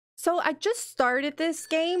So I just started this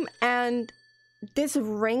game and this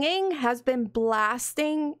ringing has been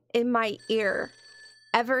blasting in my ear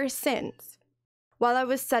ever since while I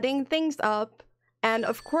was setting things up. And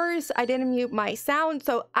of course, I didn't mute my sound,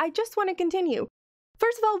 so I just want to continue.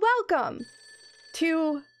 First of all, welcome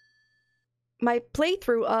to my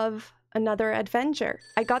playthrough of Another Adventure.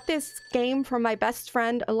 I got this game from my best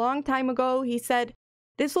friend a long time ago. He said,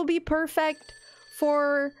 this will be perfect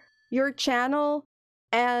for your channel.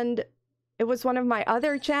 And it was one of my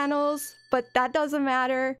other channels, but that doesn't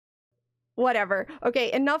matter. Whatever.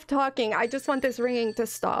 Okay, enough talking. I just want this ringing to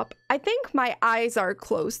stop. I think my eyes are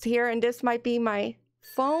closed here, and this might be my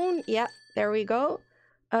phone. Yeah, there we go.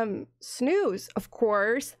 Snooze, of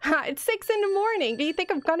course. It's 6 in the morning. Do you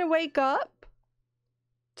think I'm gonna wake up?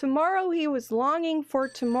 Tomorrow he was longing for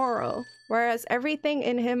tomorrow, whereas everything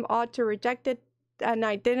in him ought to reject it, and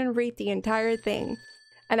I didn't read the entire thing.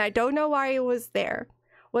 And I don't know why it was there.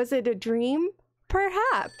 Was it a dream?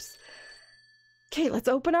 Perhaps. Okay, let's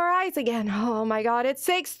open our eyes again. Oh my god, it's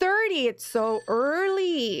 6:30. It's so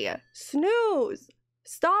early. Snooze.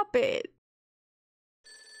 Stop it.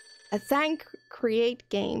 Assign create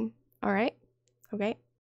game. All right. Okay.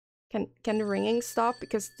 Can the ringing stop?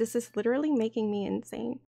 Because this is literally making me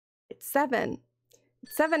insane. It's 7.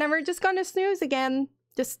 It's 7 and we're just gonna snooze again.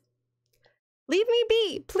 Just leave me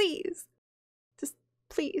be, please. Just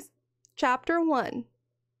please. Chapter 1.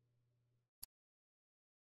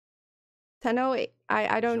 10:08.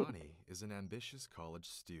 I don't... Johnny is an ambitious college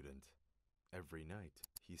student. Every night,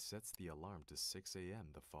 he sets the alarm to 6 a.m.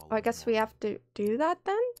 the following I guess we have to do that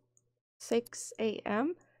then? 6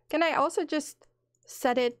 a.m.? Can I also just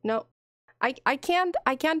set it? No. I can't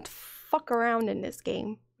fuck around in this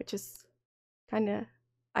game, which is kind of...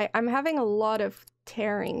 I'm having a lot of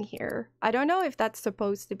tearing here. I don't know if that's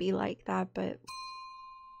supposed to be like that, but...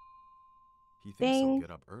 He thinks he'll get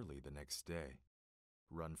up early the next day.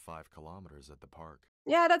 Run 5 kilometers at the park.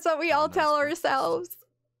 Yeah, that's what we all tell ourselves.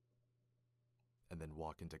 And then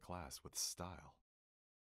walk into class with style.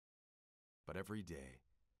 But every day,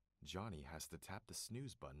 Johnny has to tap the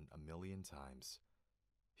snooze button a million times.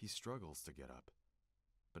 He struggles to get up,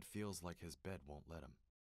 but feels like his bed won't let him.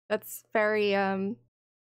 That's very, I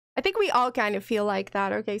think we all kind of feel like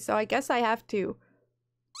that. Okay, so I guess I have to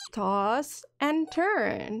toss and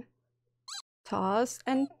turn. Toss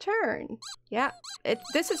and turn. Yeah,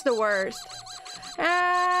 this is the worst.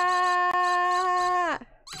 Ah!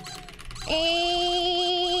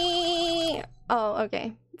 Oh,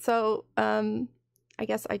 okay. So, I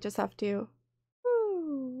guess I just have to...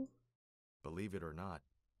 Woo. Believe it or not,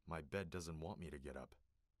 my bed doesn't want me to get up.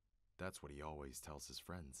 That's what he always tells his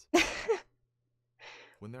friends.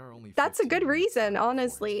 When there are only That's a good 15 minutes reason, before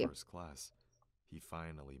honestly. his first class, he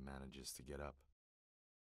finally manages to get up.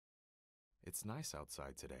 It's nice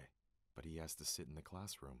outside today, but he has to sit in the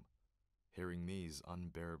classroom. Hearing these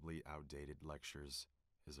unbearably outdated lectures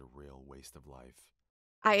is a real waste of life.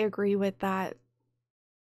 I agree with that.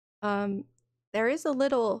 There is a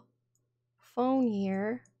little phone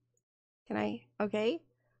here. Can I? Okay.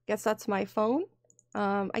 Guess that's my phone.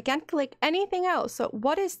 I can't click anything else. So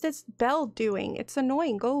what is this bell doing? It's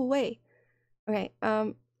annoying. Go away. Okay.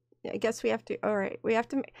 I guess we have to... Alright, we have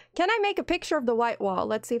to... Can I make a picture of the white wall?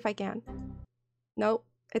 Let's see if I can. Nope.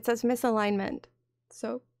 It says misalignment.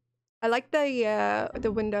 So, I like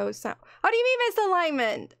the Windows sound. How do you mean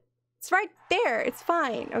misalignment? It's right there. It's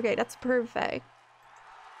fine. Okay, that's perfect.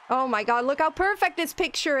 Oh my god, look how perfect this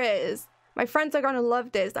picture is. My friends are gonna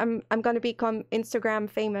love this. I'm gonna become Instagram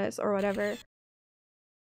famous or whatever.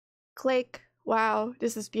 Click. Wow,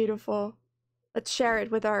 this is beautiful. Let's share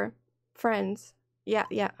it with our friends. Yeah,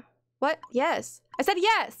 yeah. What? Yes. I said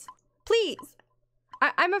yes! Please!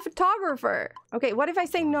 I'm a photographer! Okay, what if I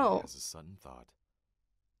say Johnny no? has a sudden thought,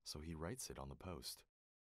 so he writes it on the post.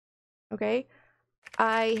 Okay.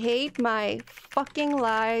 I hate my fucking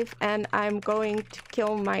life and I'm going to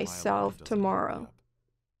kill myself tomorrow.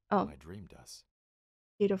 Oh. My dream does.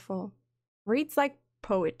 Beautiful. Reads like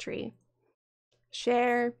poetry.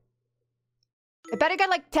 Share. I better get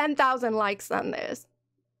like 10,000 likes on this.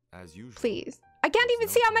 As usual. Please. I can't even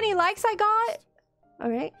see how many likes I got.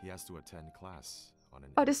 Alright. He has to attend class on an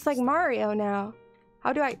Oh, this is like Mario now.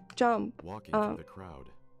 How do I jump? Walking through the crowd.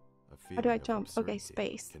 How do I jump? Okay,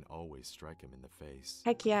 space. Can always strike him in the face.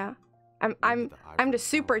 Heck yeah. I'm the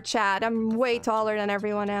super Chad. I'm way taller than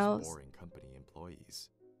everyone else. Boring company employees.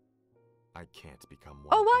 I can't become one.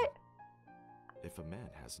 Oh, what? If a man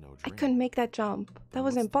has no dream, I couldn't make that jump. That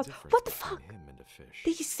was impossible. What the fuck? Him and a fish?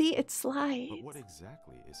 Do you see it slide? But what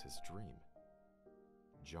exactly is his dream?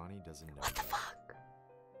 Johnny doesn't know. What the fuck?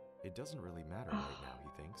 It doesn't really matter right now, he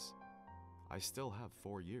thinks. I still have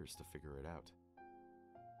 4 years to figure it out.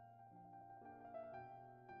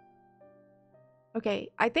 Okay,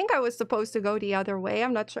 I think I was supposed to go the other way.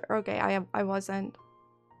 I'm not sure. Okay, I wasn't.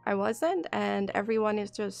 I wasn't, and everyone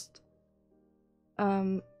is just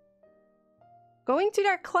going to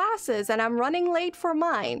their classes, and I'm running late for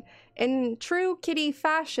mine. In true kitty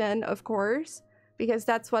fashion, of course, because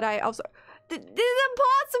that's what I also... This is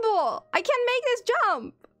impossible! I can't make this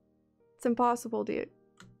jump! It's impossible, dude.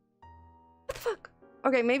 What the fuck?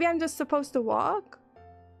 Okay, maybe I'm just supposed to walk?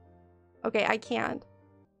 Okay, I can't.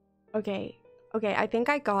 Okay. Okay, I think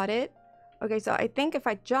I got it. Okay, so I think if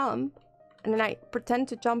I jump, and then I pretend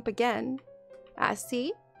to jump again.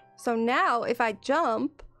 See? So now, if I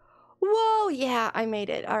jump... Whoa, yeah, I made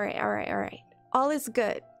it. Alright, alright, alright. All is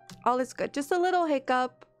good. All is good. Just a little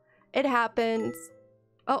hiccup. It happens.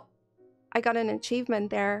 Oh, I got an achievement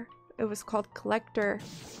there. It was called Collector.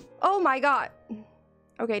 Oh my god.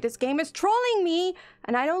 Okay, this game is trolling me,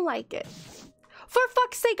 and I don't like it. For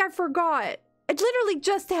fuck's sake, I forgot. It literally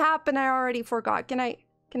just happened. I already forgot. Can I...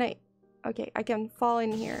 Okay, I can fall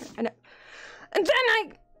in here. And then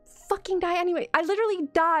I fucking die anyway. I literally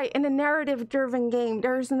die in a narrative-driven game.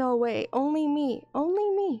 There's no way. Only me. Only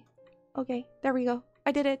me. Okay, there we go.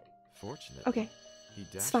 I did it. Fortunately, okay, he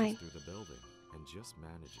dashes it's fine. through the building and just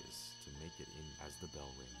manages to make it in as the bell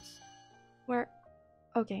rings.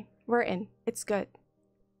 Okay, we're in. It's good.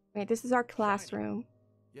 Wait, this is our classroom.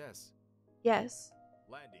 Yes. Yes.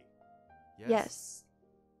 Landy. Yes.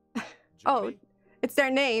 Oh, it's their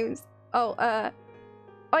names. Oh,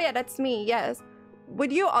 oh yeah, that's me, yes.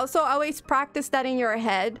 Would you also always practice that in your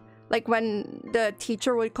head? Like when the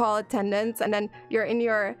teacher would call attendance and then you're in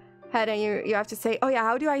your head and you have to say, oh yeah,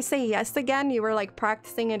 how do I say yes again? You were like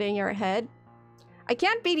practicing it in your head. I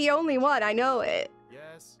can't be the only one, I know it.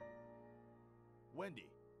 Yes. Wendy.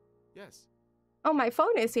 Yes. Oh, my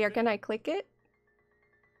phone is here. Can I click it?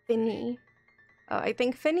 Finny. Oh, I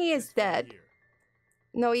think Finny is dead.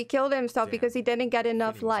 No, he killed himself because he didn't get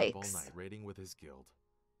enough Finny was up likes. all night raiding with his guild.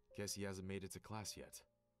 Guess he hasn't made it to class yet.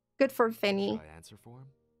 Good for Finny. Should I answer for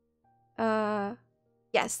him?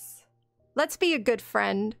 Yes. Let's be a good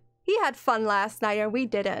friend. He had fun last night and we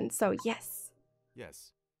didn't, so yes.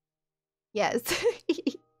 Yes. Yes.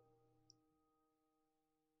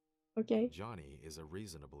 Okay. Johnny is a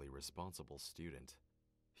reasonably responsible student.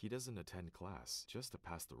 He doesn't attend class just to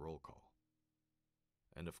pass the roll call.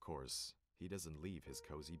 And of course, he doesn't leave his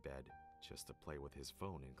cozy bed just to play with his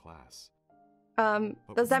phone in class.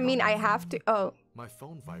 Does that mean I have to? Oh. My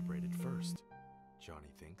phone vibrated first, Johnny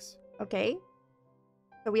thinks. Okay.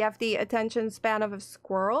 So we have the attention span of a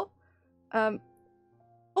squirrel.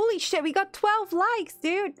 Holy shit, we got 12 likes,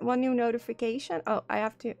 dude. One new notification. Oh, I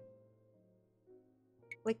have to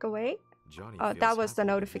click away. Johnny Oh, that was the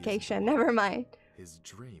notification. Never mind. His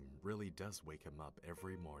dream really does wake him up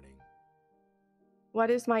every morning. What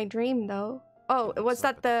is my dream, though? Oh, was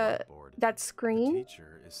that that screen? The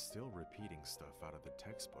teacher is still repeating stuff out of the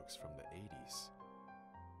textbooks from the 80s.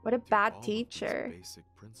 What a bad teacher. These basic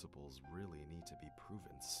principles really need to be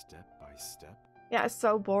proven step by step. Yeah,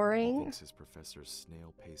 so He boring. thinks his professor's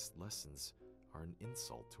snail-paced lessons are an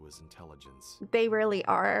insult to his intelligence. They really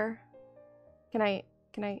are. Can I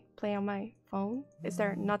play on my phone? Is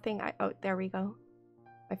there nothing? Oh, there we go.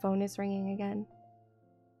 My phone is ringing again.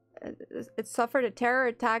 It suffered a terror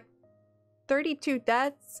attack. 32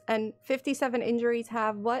 deaths and 57 injuries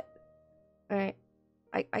have what? Alright.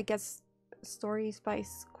 I guess stories by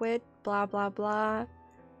Squid. Blah, blah, blah.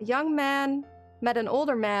 A young man met an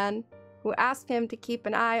older man who asked him to keep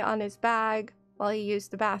an eye on his bag while he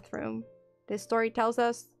used the bathroom. This story tells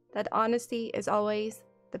us that honesty is always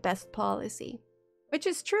the best policy. Which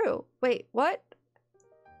is true. Wait, what?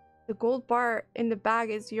 The gold bar in the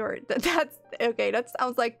bag is yours. That's okay. That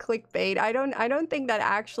sounds like clickbait. I don't think that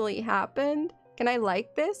actually happened. Can I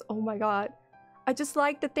like this? Oh my god. I just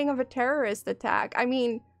like the thing of a terrorist attack. I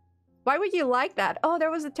mean, why would you like that? Oh,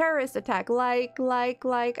 there was a terrorist attack. Like.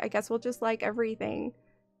 I guess we'll just like everything.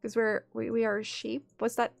 Because we are sheep.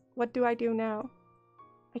 What's that? What do I do now?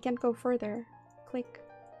 I can't go further. Click.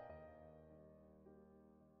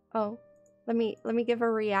 Oh. Let me give a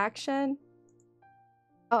reaction.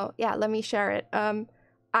 Oh, yeah, let me share it.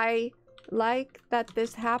 I like that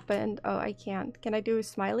this happened. Oh, I can't. Can I do a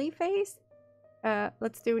smiley face?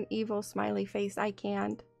 Let's do an evil smiley face. I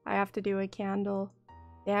can't. I have to do a candle.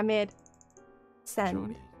 Damn it. Send.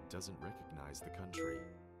 Johnny doesn't recognize the country.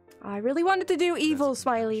 I really wanted to do evil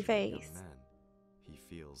smiley As a compassionate face. young man, he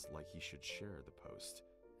feels like he should share the post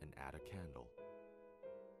and add a candle.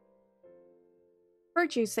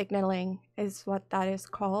 Virtue signaling is what that is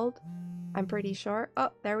called. I'm pretty sure.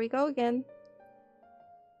 Oh, there we go again.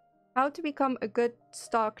 How to become a good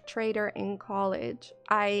stock trader in college.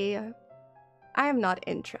 I am not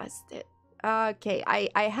interested. Okay,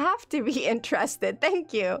 I have to be interested.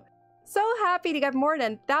 Thank you. So happy to get more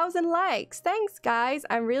than 1,000 likes. Thanks, guys.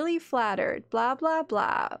 I'm really flattered. Blah, blah,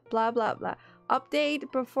 blah. Blah, blah, blah.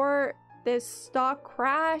 Update: before this stock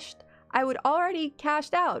crashed, I would already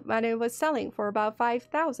cashed out when it was selling for about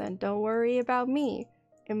 5,000. Don't worry about me.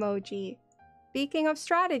 Emoji. Speaking of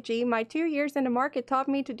strategy, my 2 years in the market taught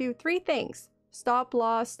me to do 3 things. Stop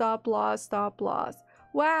loss, stop loss, stop loss.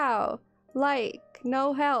 Wow. Like,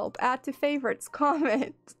 no help. Add to favorites.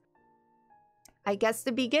 Comment. I guessed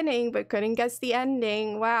the beginning, but couldn't guess the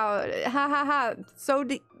ending. Wow. Ha ha ha. So,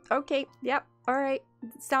 okay. Yep. Alright.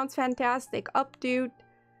 Sounds fantastic. Up, dude.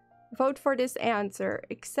 Vote for this answer.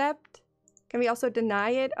 Accept. Can we also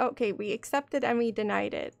deny it? Okay, we accepted and we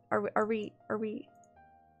denied it. Are we?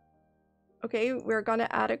 Okay, we're gonna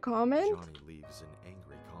add a comment. Johnny leaves an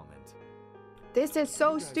angry comment. This is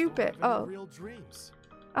so stupid. Oh. Real dreams.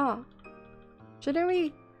 Oh. Shouldn't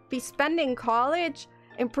we be spending college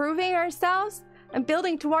improving ourselves and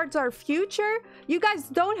building towards our future? You guys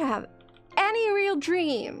don't have any real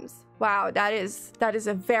dreams. Wow, that is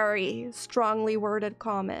a very strongly worded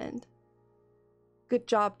comment. Good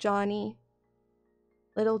job, Johnny.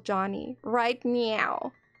 Little Johnny. Right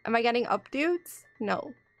meow. Am I getting up, dudes?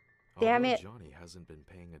 No. Damn it. Johnny hasn't been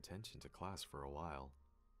paying attention to class for a while.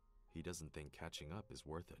 He doesn't think catching up is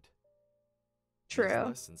worth it. True. These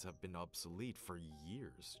lessons have been obsolete for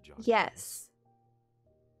years, Johnny. Yes.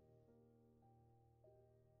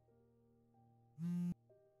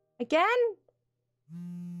 Again?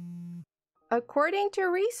 According to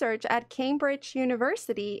research at Cambridge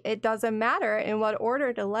University, it doesn't matter in what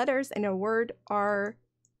order the letters in a word are.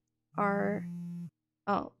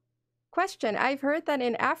 Oh. Question: I've heard that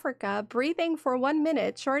in Africa, breathing for 1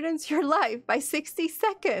 minute shortens your life by 60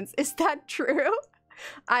 seconds. Is that true?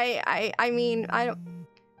 I mean, I don't...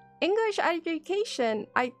 English education,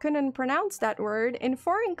 I couldn't pronounce that word, in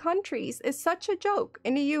foreign countries is such a joke.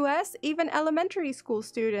 In the US, even elementary school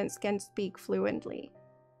students can speak fluently.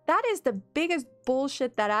 That is the biggest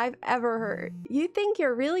bullshit that I've ever heard. You think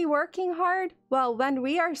you're really working hard? Well, when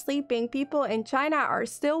we are sleeping, people in China are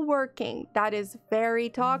still working. That is very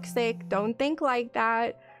toxic. Don't think like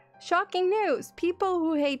that. Shocking news. People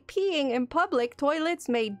who hate peeing in public toilets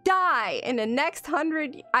may die in the next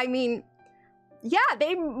 100... I mean, yeah,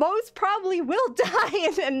 they most probably will die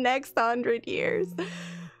in the next 100 years.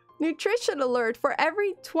 Nutrition alert: for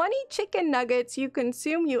every 20 chicken nuggets you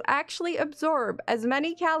consume, you actually absorb as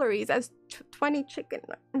many calories as 20 chicken.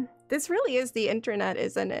 This really is the internet,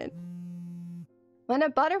 isn't it? When a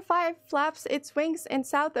butterfly flaps its wings in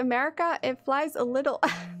South America, it flies a little...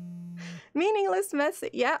 Meaningless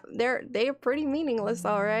message. Yeah, they're pretty meaningless,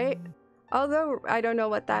 all right. Although I don't know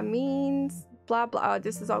what that means. Blah blah. Oh,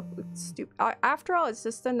 this is all stupid. After all, it's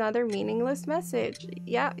just another meaningless message.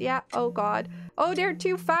 Yeah. Oh god. Oh, they're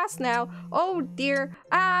too fast now. Oh dear.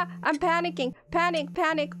 Ah, I'm panicking. Panic.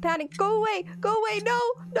 Go away. No.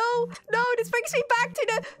 This brings me back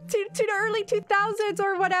to the early 2000s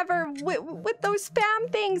or whatever with those spam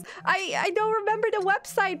things. I don't remember the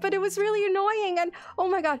website, but it was really annoying. And oh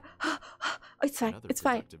my god. It's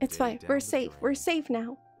fine. We're safe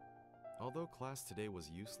now. Although class today was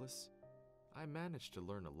useless, I managed to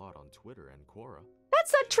learn a lot on Twitter and Quora.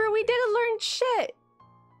 That's not true. We didn't learn shit.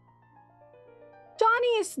 Johnny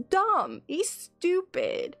is dumb. He's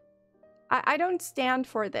stupid. I don't stand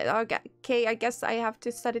for this. Okay, I guess I have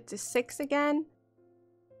to set it to 6 again.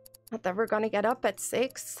 Not that we're gonna get up at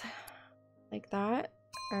 6. Like that.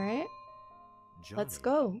 Alright. Let's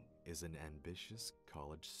go. Is an ambitious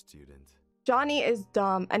college student. Johnny is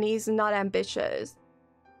dumb and he's not ambitious.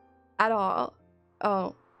 At all.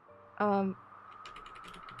 Oh.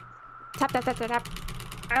 Tap.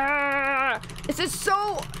 Ah! This is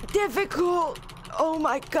so difficult. Oh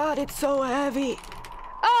my god, it's so heavy.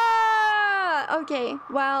 Ah! Okay,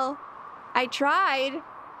 well, I tried.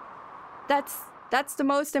 That's the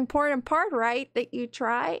most important part, right? That you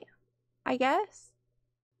try, I guess.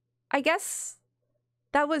 I guess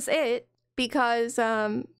that was it because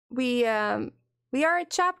we are at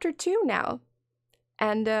chapter 2 now.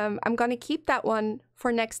 And I'm gonna keep that one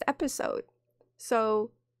for next episode.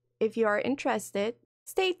 So if you are interested,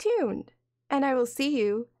 stay tuned. And I will see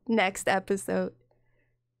you next episode.